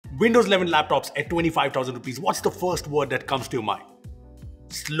Windows 11 laptops at 25,000 rupees. What's the first word that comes to your mind?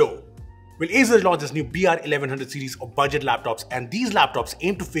 Slow. Well, ASUS launched this new BR1100 series of budget laptops, and these laptops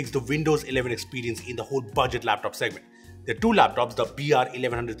aim to fix the Windows 11 experience in the whole budget laptop segment. There are two laptops, the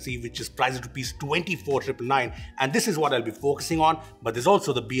BR1100C, which is priced at rupees 24,999, and this is what I'll be focusing on. But there's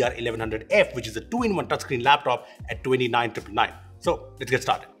also the BR1100F, which is a 2-in-1 touchscreen laptop at 29,999. So let's get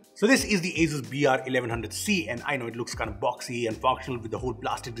started. So this is the ASUS BR1100C, and I know it looks kind of boxy and functional with the whole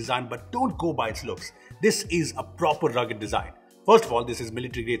plastic design, but don't go by its looks. This is a proper rugged design. First of all, this is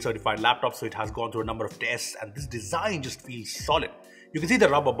military grade certified laptop, so it has gone through a number of tests, and this design just feels solid. You can see the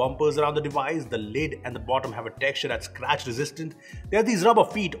rubber bumpers around the device, the lid and the bottom have a texture that's scratch resistant. There are these rubber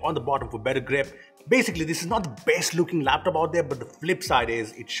feet on the bottom for better grip. Basically, this is not the best looking laptop out there, but the flip side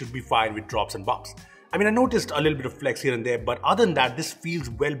is it should be fine with drops and bumps. I mean, I noticed a little bit of flex here and there, but other than that, this feels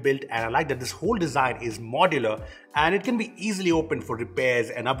well built, and I like that this whole design is modular and it can be easily opened for repairs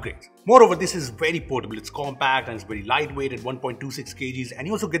and upgrades. Moreover, this is very portable. It's compact and it's very lightweight at 1.26 kgs, and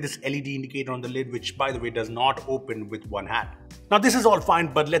you also get this LED indicator on the lid, which by the way does not open with one hand. Now this is all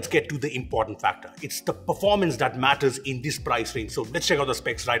fine, but let's get to the important factor. It's the performance that matters in this price range, so let's check out the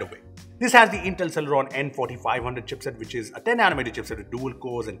specs right away. This has the Intel Celeron N4500 chipset, which is a 10nm chipset with dual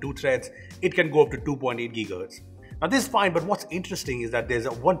cores and 2 threads. It can go up to 2.8 GHz. Now this is fine, but what's interesting is that there's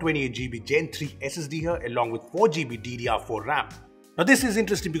a 128GB Gen 3 SSD here along with 4GB DDR4 RAM. Now this is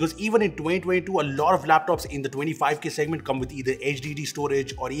interesting because even in 2022, a lot of laptops in the 25K segment come with either HDD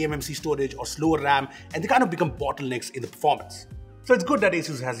storage or eMMC storage or slower RAM, and they kind of become bottlenecks in the performance. So it's good that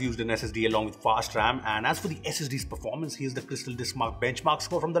ASUS has used an SSD along with fast RAM, and as for the SSD's performance, here's the Crystal Disk Mark benchmark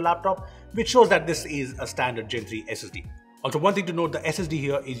score from the laptop, which shows that this is a standard Gen 3 SSD. Also, one thing to note, the SSD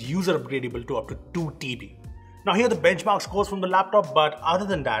here is user upgradable to up to 2 TB. Now here are the benchmark scores from the laptop, but other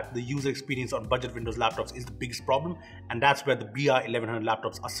than that, the user experience on budget Windows laptops is the biggest problem, and that's where the BR1100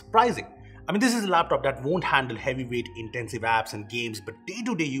 laptops are surprising. I mean, this is a laptop that won't handle heavyweight intensive apps and games, but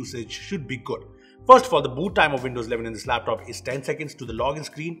day-to-day usage should be good. First of all, the boot time of Windows 11 in this laptop is 10 seconds to the login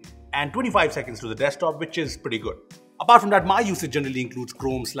screen and 25 seconds to the desktop, which is pretty good. Apart from that, my usage generally includes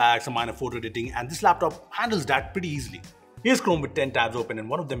Chrome, Slack, some minor photo editing, and this laptop handles that pretty easily. Here's Chrome with 10 tabs open, and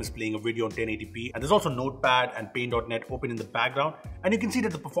one of them is playing a video on 1080p, and there's also Notepad and Paint.net open in the background, and you can see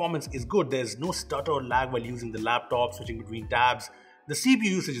that the performance is good. There's no stutter or lag while using the laptop, switching between tabs. The CPU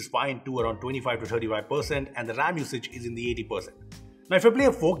usage is fine too, around 25 to 35%, and the RAM usage is in the 80%. Now if I play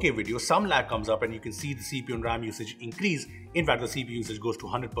a 4K video, some lag comes up and you can see the CPU and RAM usage increase. In fact, the CPU usage goes to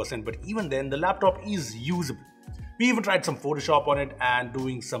 100%, but even then the laptop is usable. We even tried some Photoshop on it, and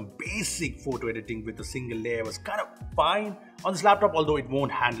doing some basic photo editing with a single layer was kind of fine on this laptop, although it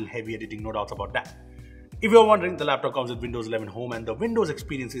won't handle heavy editing, no doubts about that. If you're wondering, the laptop comes with Windows 11 Home, and the Windows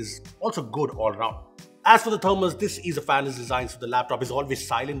experience is also good all around. As for the thermals, this is a fanless design, so the laptop is always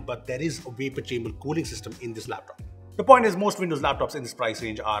silent, but there is a vapor chamber cooling system in this laptop. The point is, most Windows laptops in this price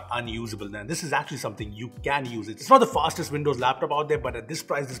range are unusable, and this is actually something you can use. It's not the fastest Windows laptop out there, but at this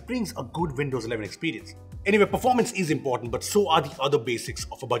price, this brings a good Windows 11 experience. Anyway, performance is important, but so are the other basics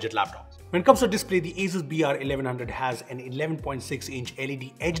of a budget laptop. When it comes to display, the ASUS BR1100 has an 11.6-inch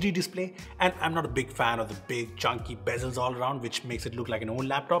LED HD display, and I'm not a big fan of the big chunky bezels all around, which makes it look like an old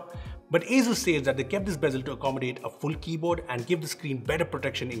laptop. But ASUS says that they kept this bezel to accommodate a full keyboard and give the screen better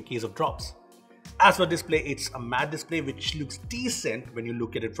protection in case of drops. As for display, it's a matte display which looks decent when you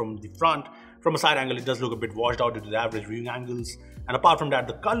look at it from the front. From a side angle, it does look a bit washed out due to the average viewing angles. And apart from that,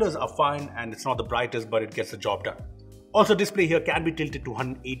 the colors are fine and it's not the brightest, but it gets the job done. Also, display here can be tilted to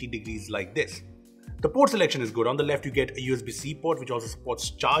 180 degrees like this. The port selection is good. On the left, you get a USB-C port which also supports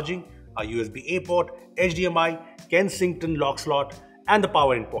charging, a USB-A port, HDMI, Kensington lock slot, and the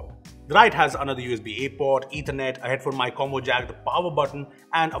power in port. The right has another USB-A port, Ethernet, a headphone mic combo jack, the power button,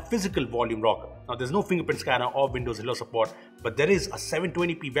 and a physical volume rocker. Now there's no fingerprint scanner or Windows Hello support, but there is a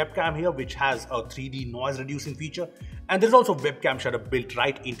 720p webcam here which has a 3D noise reducing feature, and there's also a webcam shutter built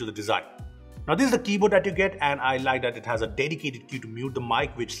right into the design. Now this is the keyboard that you get, and I like that it has a dedicated key to mute the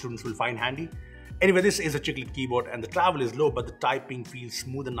mic, which students will find handy. Anyway, this is a chiclet keyboard and the travel is low, but the typing feels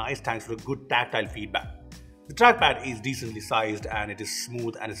smooth and nice thanks to a good tactile feedback. The trackpad is decently sized and it is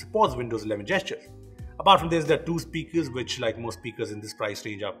smooth, and it supports Windows 11 gestures. Apart from this, there are two speakers which, like most speakers in this price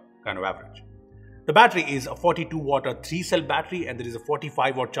range, are kind of average. The battery is a 42-watt 3-cell battery, and there is a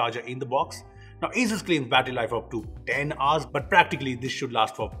 45-watt charger in the box. Now ASUS claims battery life up to 10 hours, but practically this should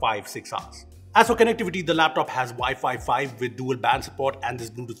last for 5-6 hours. As for connectivity, the laptop has Wi-Fi 5 with dual band support and this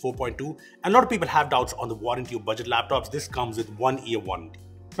Bluetooth 4.2, and a lot of people have doubts on the warranty of budget laptops. This comes with 1-year warranty.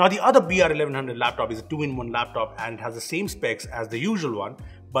 Now the other BR1100 laptop is a 2-in-1 laptop and it has the same specs as the usual one,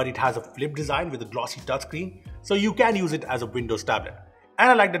 but it has a flip design with a glossy touchscreen, so you can use it as a Windows tablet. And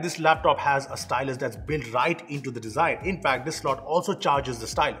I like that this laptop has a stylus that's built right into the design. In fact, this slot also charges the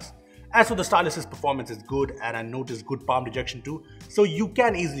stylus. As for the stylus's performance is good, and I noticed good palm dejection too, so you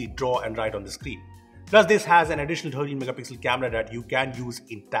can easily draw and write on the screen. Plus, this has an additional 13 megapixel camera that you can use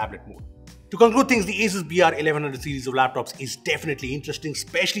in tablet mode. To conclude things, the ASUS BR1100 series of laptops is definitely interesting,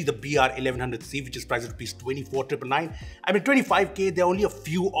 especially the BR1100C, which is priced at ₹24,999. I mean, 25K, there are only a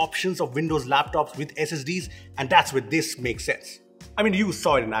few options of Windows laptops with SSDs, and that's where this makes sense. I mean, you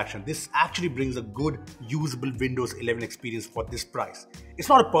saw it in action. This actually brings a good, usable Windows 11 experience for this price. It's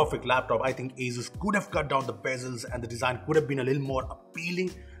not a perfect laptop. I think ASUS could have cut down the bezels and the design could have been a little more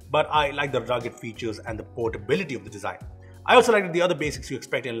appealing, but I like the rugged features and the portability of the design. I also like that the other basics you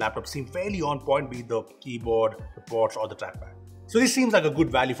expect in a laptop seem fairly on point, be it the keyboard, the ports, or the trackpad. So this seems like a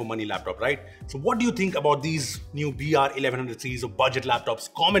good value for money laptop, right? So what do you think about these new BR1100 series of budget laptops?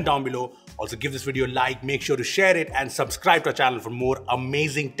 Comment down below. Also give this video a like, make sure to share it, and subscribe to our channel for more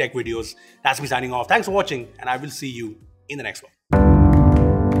amazing tech videos. That's me signing off. Thanks for watching, and I will see you in the next one.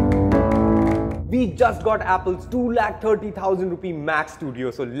 We just got Apple's 2,30,000 rupee Mac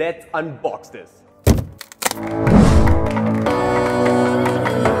Studio, so let's unbox this.